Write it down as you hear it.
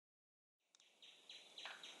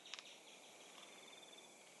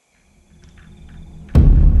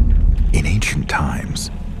ancient times,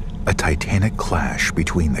 a titanic clash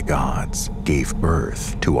between the gods gave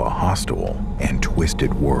birth to a hostile and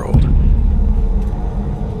twisted world.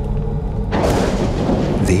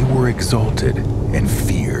 They were exalted and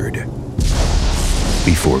feared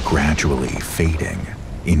before gradually fading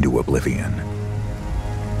into oblivion.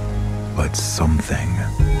 But something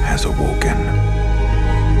has awoken.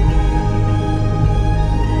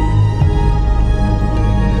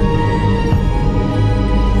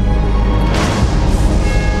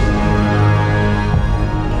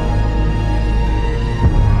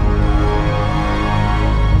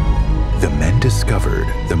 Discovered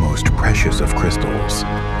the most precious of crystals,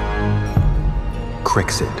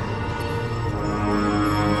 Kryxid,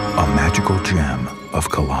 a magical gem of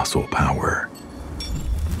colossal power.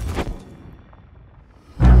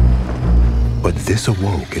 But this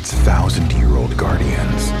awoke its 1,000-year-old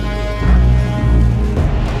guardians.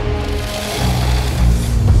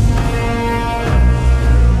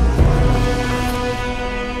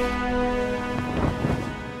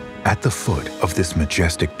 At the foot of this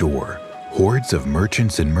majestic door, hordes of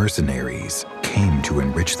merchants and mercenaries came to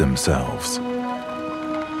enrich themselves.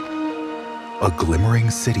 A glimmering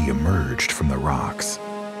city emerged from the rocks.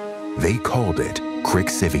 They called it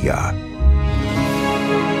Kryxivia.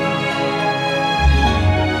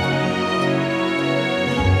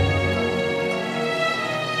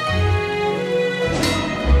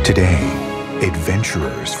 Today,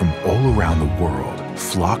 adventurers from all around the world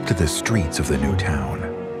flock to the streets of the new town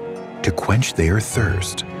to quench their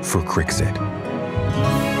thirst for Kryxid.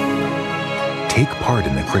 Take part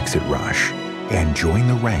in the Kryxid rush and join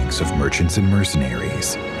the ranks of merchants and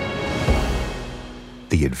mercenaries.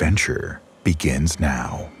 The adventure begins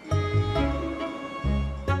now.